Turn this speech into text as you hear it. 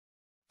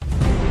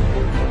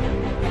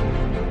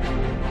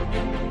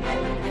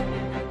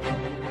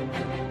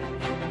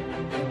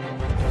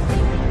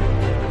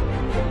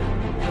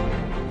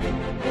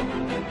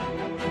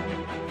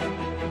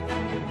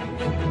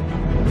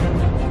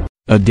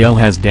Adele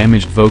has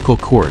damaged vocal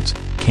cords,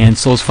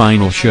 cancels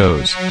final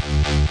shows.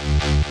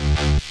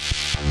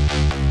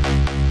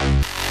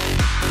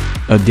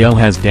 Adele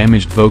has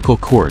damaged vocal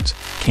cords,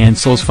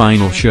 cancels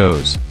final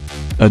shows.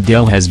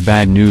 Adele has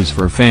bad news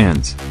for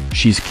fans.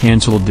 She's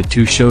cancelled the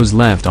 2 shows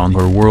left on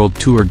her world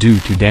tour due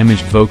to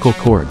damaged vocal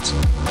cords.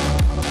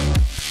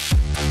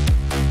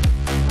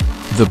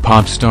 The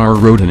pop star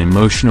wrote an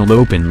emotional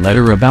open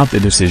letter about the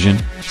decision,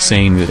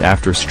 saying that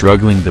after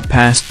struggling the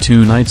past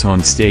 2 nights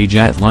on stage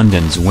at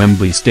London's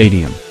Wembley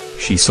Stadium,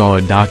 she saw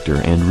a doctor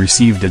and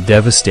received a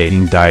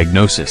devastating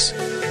diagnosis.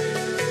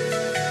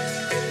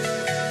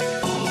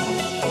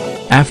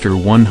 After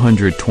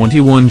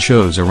 121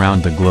 shows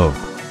around the globe,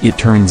 it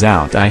turns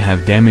out I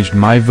have damaged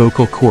my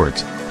vocal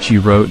cords, she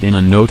wrote in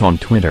a note on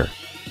Twitter.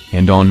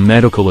 And on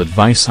medical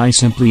advice, I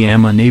simply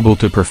am unable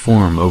to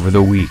perform over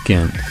the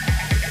weekend.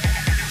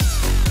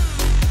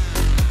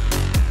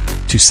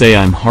 To say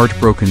I'm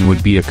heartbroken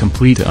would be a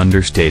complete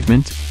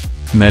understatement.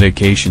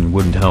 Medication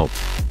wouldn't help,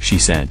 she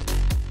said.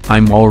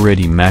 I'm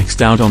already maxed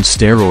out on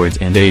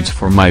steroids and aids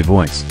for my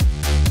voice.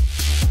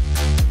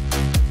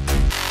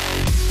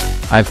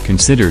 I've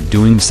considered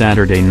doing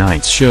Saturday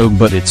night's show,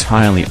 but it's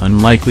highly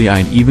unlikely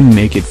I'd even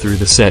make it through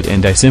the set,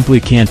 and I simply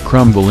can't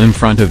crumble in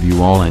front of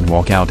you all and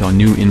walk out on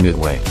you in that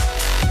way.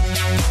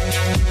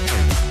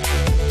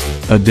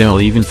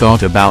 Adele even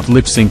thought about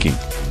lip-syncing.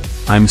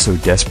 I'm so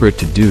desperate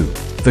to do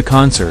the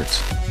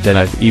concerts that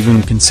I've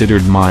even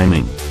considered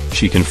miming,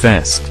 she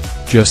confessed,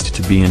 just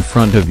to be in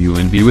front of you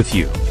and be with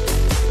you.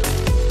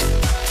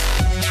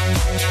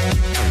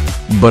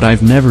 But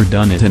I've never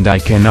done it, and I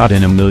cannot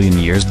in a million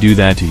years do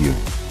that to you.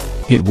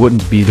 It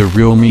wouldn't be the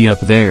real me up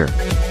there.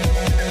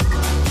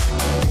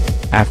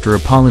 After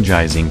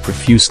apologizing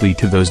profusely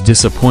to those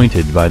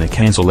disappointed by the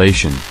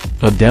cancellation,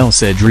 Adele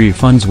said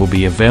refunds will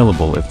be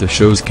available if the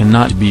shows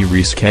cannot be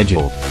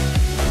rescheduled.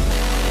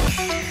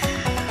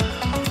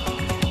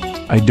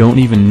 I don't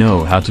even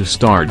know how to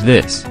start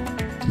this.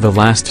 The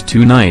last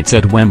 2 nights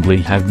at Wembley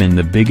have been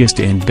the biggest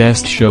and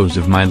best shows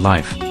of my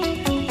life.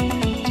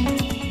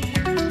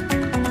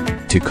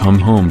 To come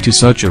home to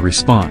such a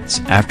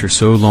response after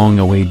so long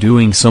away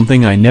doing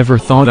something I never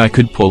thought I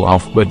could pull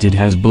off but did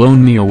has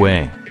blown me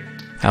away.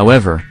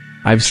 However,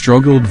 I've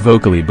struggled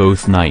vocally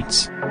both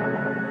nights.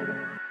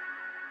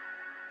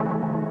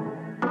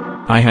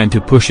 I had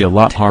to push a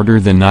lot harder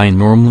than I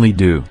normally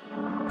do.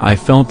 I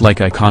felt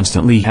like I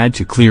constantly had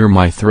to clear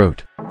my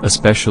throat,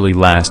 especially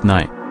last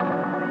night.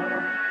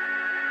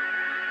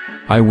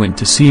 I went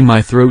to see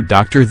my throat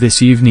doctor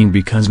this evening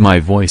because my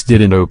voice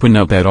didn't open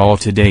up at all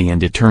today,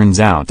 and it turns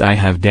out I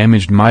have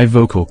damaged my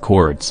vocal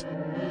cords.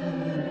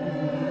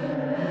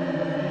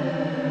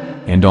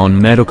 And on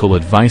medical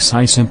advice,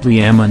 I simply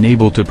am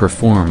unable to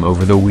perform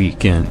over the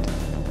weekend.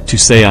 To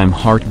say I'm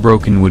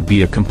heartbroken would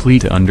be a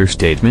complete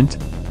understatement.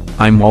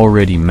 I'm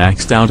already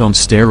maxed out on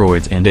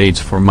steroids and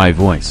aids for my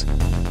voice.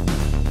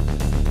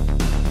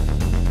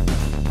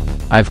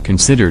 I've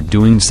considered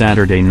doing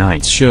Saturday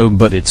night's show,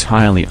 but it's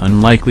highly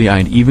unlikely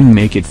I'd even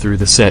make it through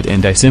the set,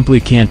 and I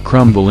simply can't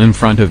crumble in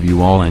front of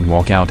you all and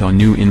walk out on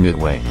you in that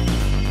way.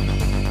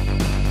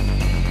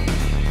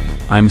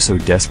 I'm so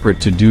desperate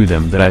to do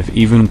them that I've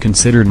even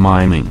considered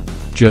miming,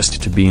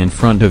 just to be in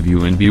front of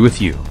you and be with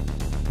you.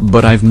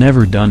 But I've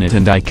never done it,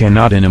 and I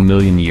cannot in a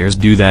million years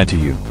do that to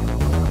you.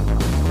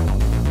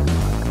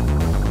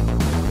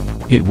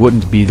 It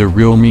wouldn't be the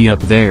real me up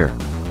there.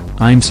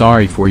 I'm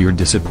sorry for your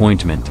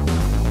disappointment.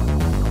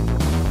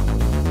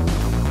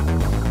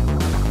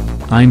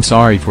 I'm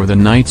sorry for the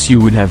nights you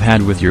would have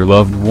had with your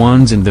loved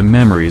ones and the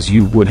memories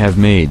you would have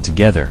made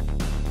together.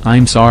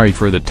 I'm sorry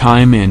for the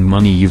time and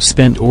money you've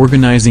spent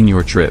organizing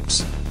your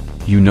trips.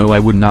 You know I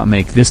would not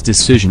make this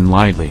decision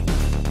lightly.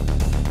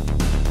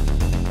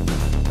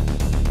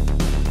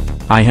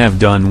 I have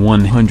done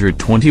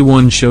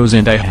 121 shows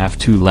and I have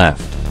 2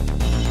 left.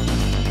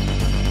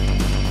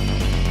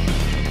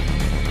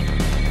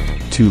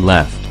 2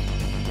 left.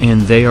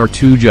 And they are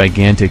 2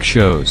 gigantic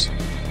shows.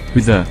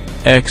 Who the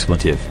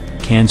expletive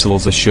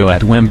cancels a show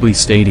at Wembley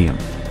Stadium?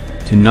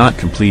 To not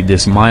complete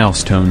this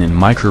milestone in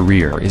my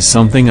career is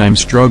something I'm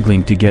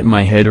struggling to get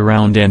my head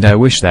around, and I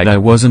wish that I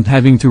wasn't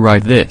having to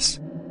write this.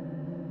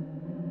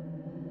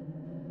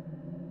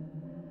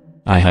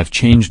 I have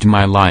changed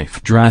my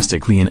life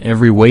drastically in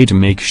every way to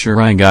make sure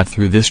I got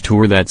through this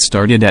tour that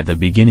started at the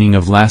beginning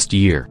of last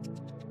year.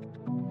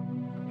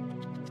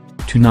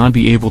 To not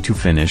be able to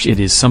finish it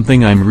is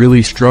something I'm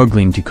really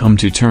struggling to come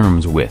to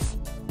terms with.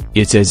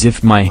 It's as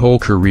if my whole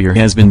career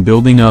has been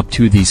building up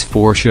to these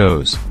 4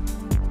 shows.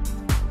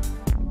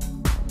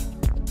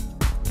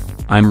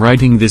 I'm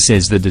writing this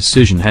as the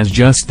decision has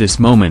just this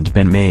moment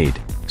been made,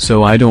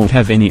 so I don't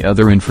have any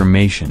other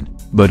information,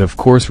 but of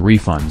course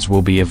refunds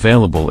will be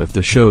available if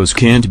the shows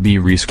can't be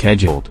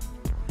rescheduled.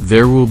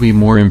 There will be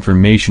more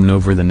information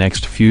over the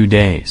next few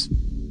days.